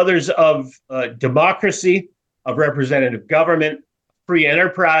mothers of democracy, of representative government, free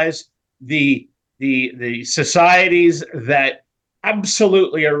enterprise, the societies that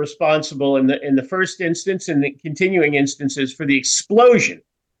absolutely are responsible in the first instance and the continuing instances for the explosion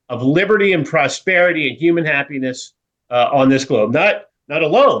of liberty and prosperity and human happiness on this globe. Not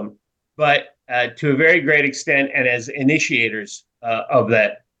alone, but to a very great extent, and as initiators of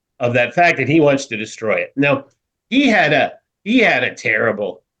that fact that he wants to destroy it. Now, he had a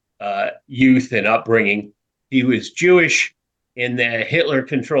terrible youth and upbringing. He was Jewish in the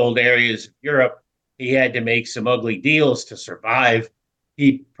Hitler-controlled areas of Europe. He had to make some ugly deals to survive.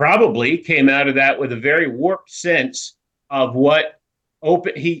 He probably came out of that with a very warped sense of what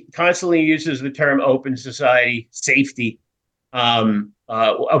he constantly uses the term open society, safety,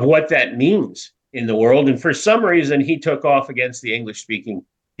 of what that means in the world. And for some reason, he took off against the English-speaking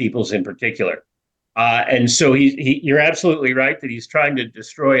peoples in particular. And so you're absolutely right that he's trying to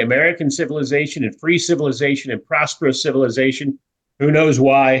destroy American civilization and free civilization and prosperous civilization. Who knows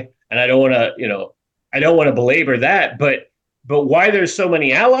why? And I don't want to belabor that, but why there's so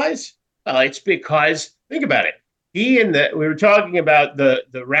many allies? It's because, think about it. We were talking about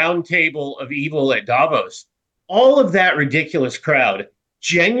the round table of evil at Davos. All of that ridiculous crowd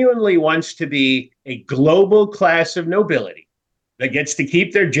genuinely wants to be a global class of nobility that gets to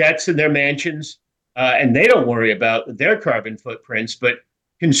keep their jets and their mansions, and they don't worry about their carbon footprints, but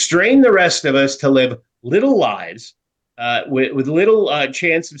constrain the rest of us to live little lives with little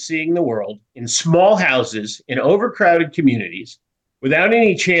chance of seeing the world in small houses in overcrowded communities without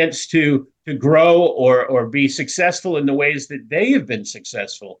any chance to grow or be successful in the ways that they have been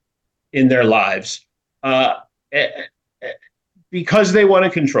successful in their lives, because they want to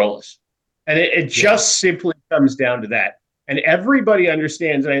control us. And it just simply comes down to that. And everybody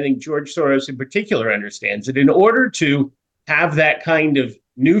understands, and I think George Soros in particular understands, that in order to have that kind of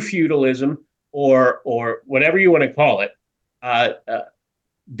new feudalism or whatever you want to call it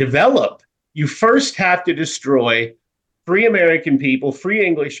develop, you first have to destroy free American people, free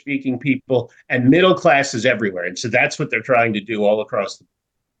English-speaking people, and middle classes everywhere. And so that's what they're trying to do all across the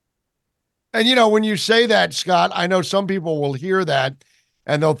world. And, when you say that, Scott, I know some people will hear that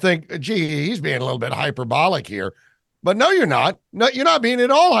and they'll think, gee, he's being a little bit hyperbolic here. But no, you're not. No, you're not being at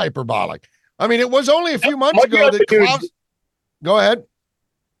all hyperbolic. I mean, it was only a few months ago that Klaus... Go ahead.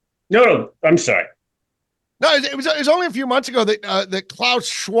 No, I'm sorry. No, it was only a few months ago that Klaus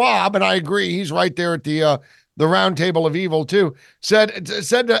Schwab, and I agree, he's right there at the round table of evil too, said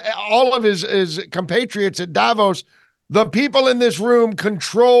to all of his compatriots at Davos, the people in this room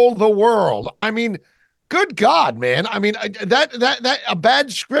control the world. I mean, good God, man. I mean, that a bad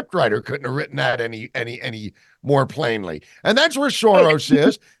scriptwriter couldn't have written that any more plainly. And that's where Soros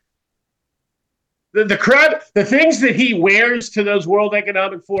is. The crowd, the things that he wears to those World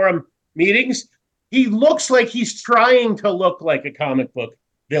Economic Forum meetings, he looks like he's trying to look like a comic book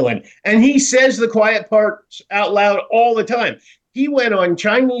villain. And he says the quiet parts out loud all the time. He went on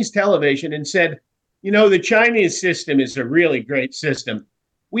Chinese television and said, the Chinese system is a really great system.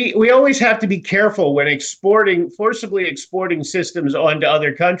 We always have to be careful when forcibly exporting systems onto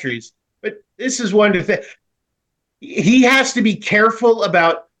other countries. But this is one of the he has to be careful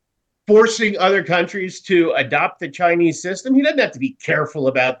about forcing other countries to adopt the Chinese system. He doesn't have to be careful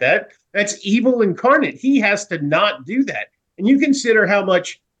about that. That's evil incarnate. He has to not do that. And you consider how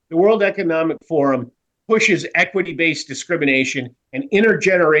much the World Economic Forum pushes equity-based discrimination and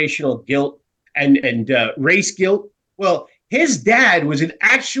intergenerational guilt and race guilt. Well, his dad was an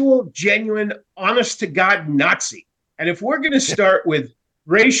actual, genuine, honest-to-God Nazi. And if we're going to start with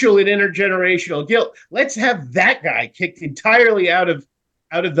racial and intergenerational guilt, let's have that guy kicked entirely out of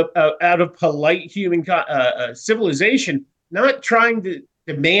polite human civilization, not trying to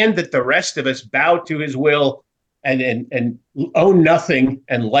demand that the rest of us bow to his will and own nothing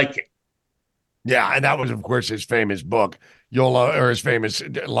and like it. Yeah, and that was, of course, his famous book, his famous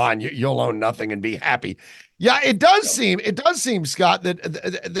line, "You'll own nothing and be happy." Yeah, it does seem, Scott,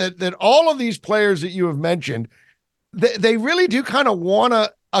 that all of these players that you have mentioned, they really do kind of want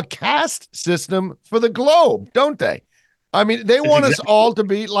a caste system for the globe, don't they? I mean, they want us all to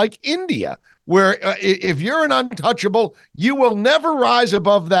be like India, where if you're an untouchable, you will never rise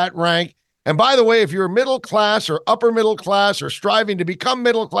above that rank. And by the way, if you're middle class or upper middle class or striving to become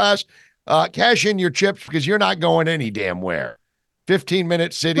middle class, cash in your chips because you're not going any damn where.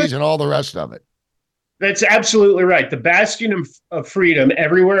 15-minute cities and all the rest of it. That's absolutely right. The bastion of freedom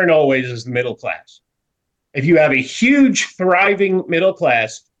everywhere and always is the middle class. If you have a huge, thriving middle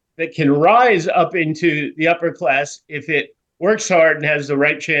class that can rise up into the upper class if it works hard and has the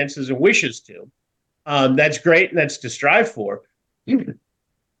right chances and wishes to, that's great and that's to strive for.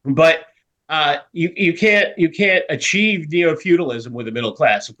 But you can't achieve neo-feudalism with a middle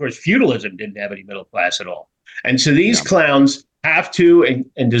class. Of course, feudalism didn't have any middle class at all. And so these clowns have to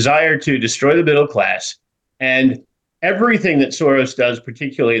and desire to destroy the middle class. And everything that Soros does,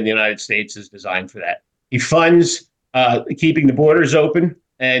 particularly in the United States, is designed for that. He funds keeping the borders open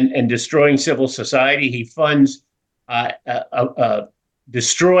and destroying civil society. He funds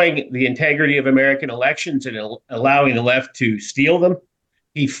destroying the integrity of American elections and allowing the left to steal them.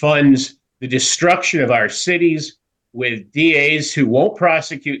 He funds the destruction of our cities with DAs who won't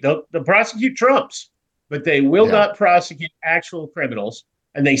prosecute. They'll prosecute Trumps, but they will not prosecute actual criminals.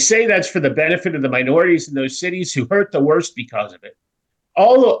 And they say that's for the benefit of the minorities in those cities who hurt the worst because of it.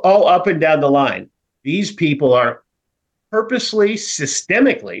 All up and down the line, these people are purposely,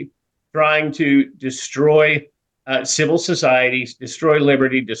 systemically trying to destroy civil societies, destroy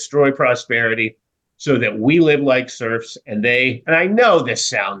liberty, destroy prosperity, so that we live like serfs. And I know this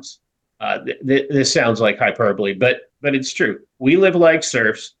sounds like hyperbole, but it's true. We live like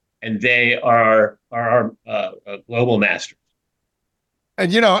serfs, and they are our global masters.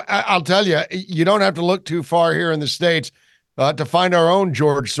 And, I'll tell you, you don't have to look too far here in the States to find our own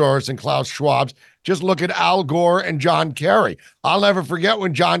George Soros and Klaus Schwab's. Just look at Al Gore and John Kerry. I'll never forget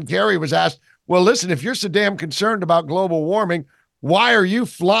when John Kerry was asked, well, listen, if you're so damn concerned about global warming, why are you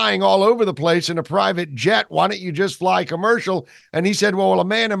flying all over the place in a private jet? Why don't you just fly commercial? And he said, well, a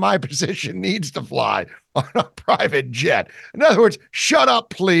man in my position needs to fly on a private jet. In other words, shut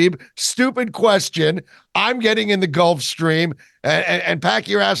up, plebe. Stupid question. I'm getting in the Gulf Stream and pack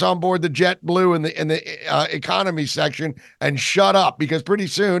your ass on board the JetBlue in the economy section and shut up, because pretty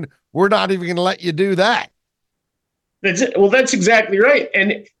soon we're not even going to let you do that. That's exactly right.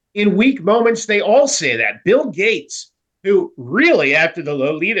 And in weak moments, they all say that. Bill Gates, who really, after the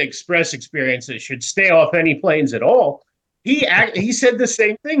Lolita Express experiences, should stay off any planes at all, he said the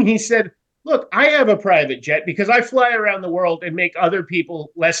same thing. He said, look, I have a private jet because I fly around the world and make other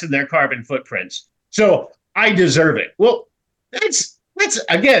people lessen their carbon footprints. So I deserve it. Well, that's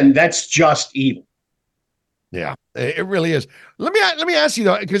just evil. Yeah, it really is. Let me ask you,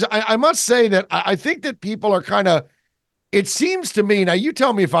 though, because I must say that I think that people are kind of, it seems to me, now you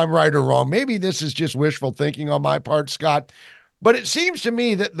tell me if I'm right or wrong, maybe this is just wishful thinking on my part, Scott, but it seems to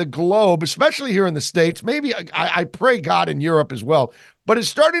me that the globe, especially here in the States, maybe I pray God in Europe as well, but it's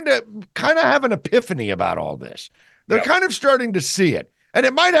starting to kind of have an epiphany about all this. They're kind of starting to see it. And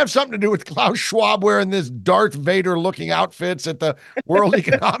it might have something to do with Klaus Schwab wearing this Darth Vader looking outfits at the World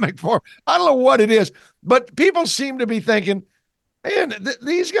Economic Forum. I don't know what it is, but people seem to be thinking, man,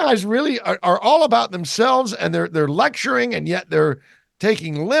 these guys really are all about themselves, and they're lecturing, and yet they're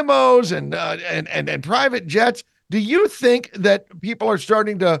taking limos and private jets. Do you think that people are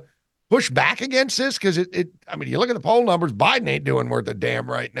starting to push back against this? Because I mean, you look at the poll numbers, Biden ain't doing worth a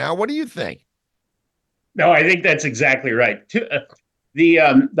damn right now. What do you think? No, I think that's exactly right.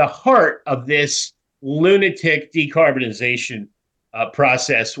 The heart of this lunatic decarbonization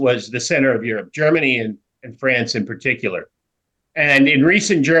process was the center of Europe, Germany and France in particular. And in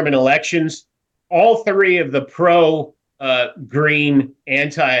recent German elections, all three of the pro-green,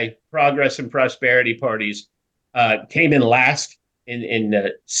 anti-progress and prosperity parties came in last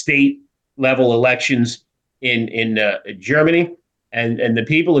in state-level elections in Germany. And the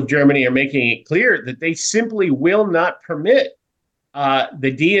people of Germany are making it clear that they simply will not permit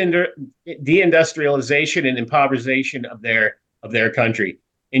the deindustrialization and impoverization of their country.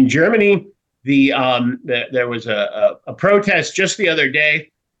 In Germany, there was a protest just the other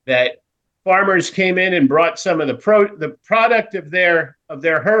day that farmers came in and brought some of the product of their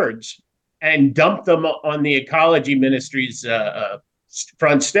herds and dumped them on the ecology ministry's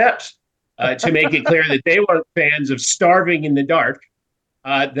front steps to make it clear that they weren't fans of starving in the dark.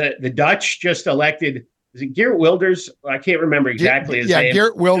 The Dutch just elected, is it Geert Wilders? I can't remember exactly his name. Yeah,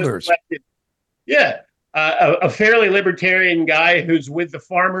 Geert Wilders. A fairly libertarian guy who's with the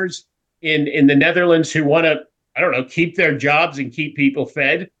farmers in the Netherlands who want to, I don't know, keep their jobs and keep people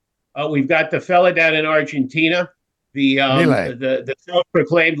fed. We've got the fella down in Argentina, the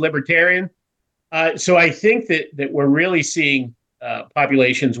self-proclaimed libertarian. So I think that we're really seeing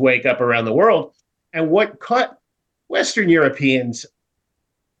populations wake up around the world. And what caught Western Europeans,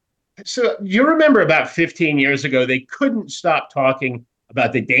 so you remember about 15 years ago, they couldn't stop talking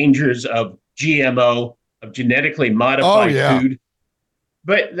about the dangers of GMO, of genetically modified food.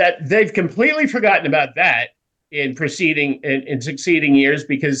 But that they've completely forgotten about that in succeeding years,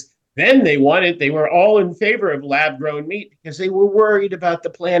 because then they were all in favor of lab-grown meat because they were worried about the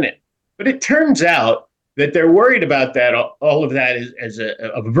planet. But it turns out that they're worried about that, all of that as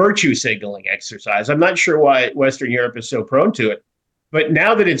a virtue signaling exercise. I'm not sure why Western Europe is so prone to it, but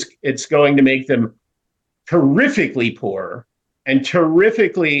now that it's going to make them terrifically poor and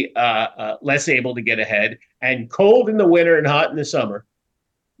terrifically less able to get ahead, and cold in the winter and hot in the summer,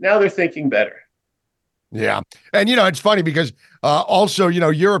 now they're thinking better. Yeah. And, it's funny because also,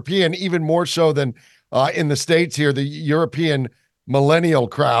 European, even more so than in the States here, the European millennial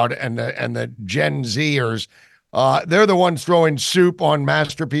crowd and the Gen Zers, they're the ones throwing soup on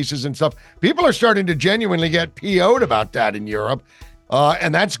masterpieces and stuff. People are starting to genuinely get PO'd about that in Europe,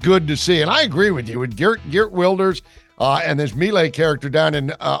 and that's good to see. And I agree with you. With Geert Wilders and this Milei character down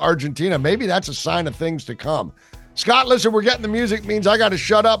in Argentina, maybe that's a sign of things to come. Scott, listen, we're getting the music means I got to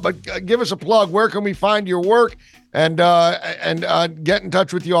shut up, but give us a plug. Where can we find your work and get in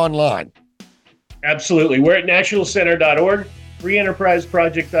touch with you online? Absolutely. We're at nationalcenter.org,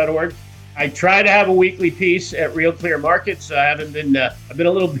 freeenterpriseproject.org. I try to have a weekly piece at Real Clear Markets. I haven't been. I've been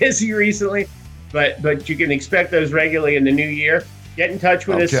a little busy recently, but you can expect those regularly in the new year. Get in touch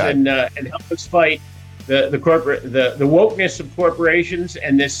with us and help us fight the wokeness of corporations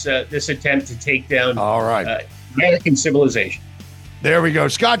and this attempt to take down American civilization. There we go.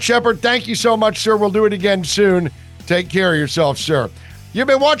 Scott Shepard, thank you so much, sir. We'll do it again soon. Take care of yourself, sir. You've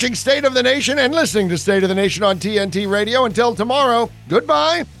been watching State of the Nation and listening to State of the Nation on TNT Radio. Until tomorrow,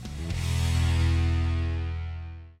 goodbye.